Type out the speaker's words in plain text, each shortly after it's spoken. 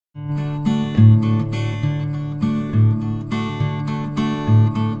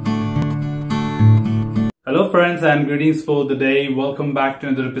Hello friends and greetings for the day. Welcome back to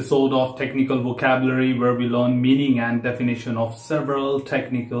another episode of Technical Vocabulary where we learn meaning and definition of several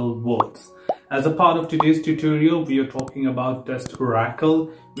technical words. As a part of today's tutorial, we are talking about test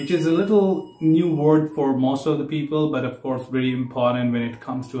oracle, which is a little new word for most of the people, but of course very important when it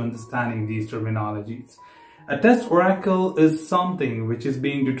comes to understanding these terminologies. A test oracle is something which is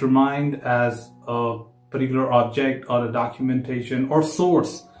being determined as a particular object or a documentation or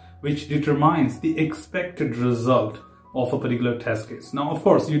source which determines the expected result of a particular test case. Now, of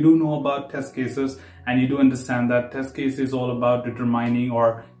course, you do know about test cases and you do understand that test case is all about determining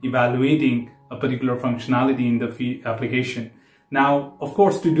or evaluating a particular functionality in the application. Now, of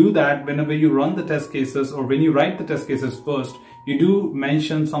course, to do that, whenever you run the test cases or when you write the test cases first, you do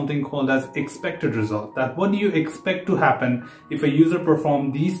mention something called as expected result. That what do you expect to happen if a user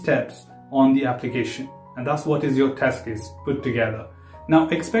performs these steps on the application? And that's what is your test case put together. Now,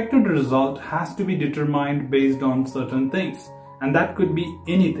 expected result has to be determined based on certain things, and that could be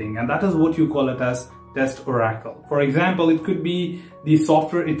anything, and that is what you call it as test oracle. For example, it could be the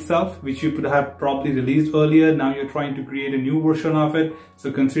software itself, which you could have probably released earlier. Now you're trying to create a new version of it.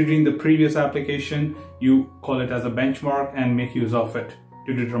 So considering the previous application, you call it as a benchmark and make use of it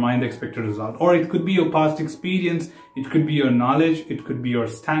to determine the expected result. Or it could be your past experience, it could be your knowledge, it could be your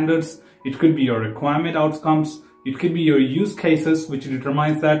standards, it could be your requirement outcomes, it could be your use cases, which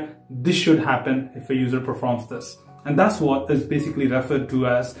determines that this should happen if a user performs this. And that's what is basically referred to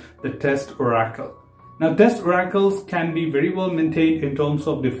as the test oracle. Now, test oracles can be very well maintained in terms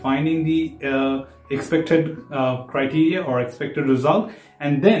of defining the expected criteria or expected result.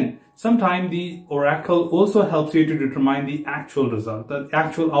 And then sometimes the oracle also helps you to determine the actual result, the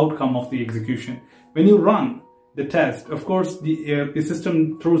actual outcome of the execution. When you run the test, of course, the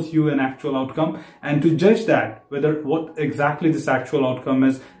system throws you an actual outcome, and to judge that, what exactly this actual outcome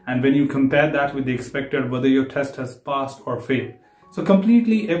is, and when you compare that with the expected, whether your test has passed or failed. So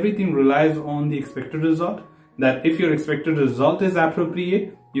completely everything relies on the expected result, that if your expected result is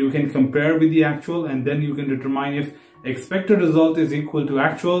appropriate, you can compare with the actual, and then you can determine if expected result is equal to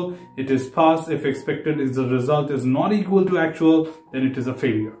actual, it is passed. If expected result is not equal to actual, then it is a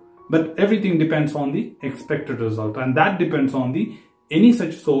failure. But everything depends on the expected result, and that depends on any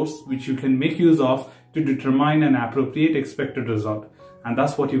such source which you can make use of to determine an appropriate expected result. And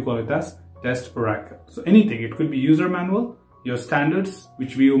that's what you call it as test oracle. So anything, it could be user manual, your standards,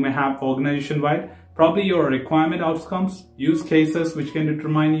 which you may have organization-wide, probably your requirement outcomes, use cases which can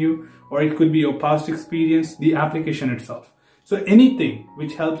determine you, or it could be your past experience, the application itself. So anything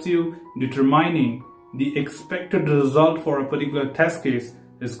which helps you determining the expected result for a particular test case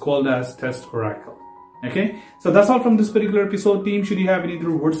is called as test oracle. Okay, so that's all from this particular episode, team. Should you have any other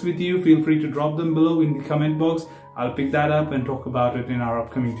words with you, feel free to drop them below in the comment box. I'll pick that up and talk about it in our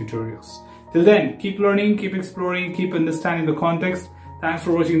upcoming tutorials. Till then, keep learning, keep exploring, keep understanding the context. Thanks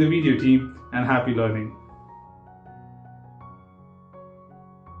for watching the video, team, and happy learning.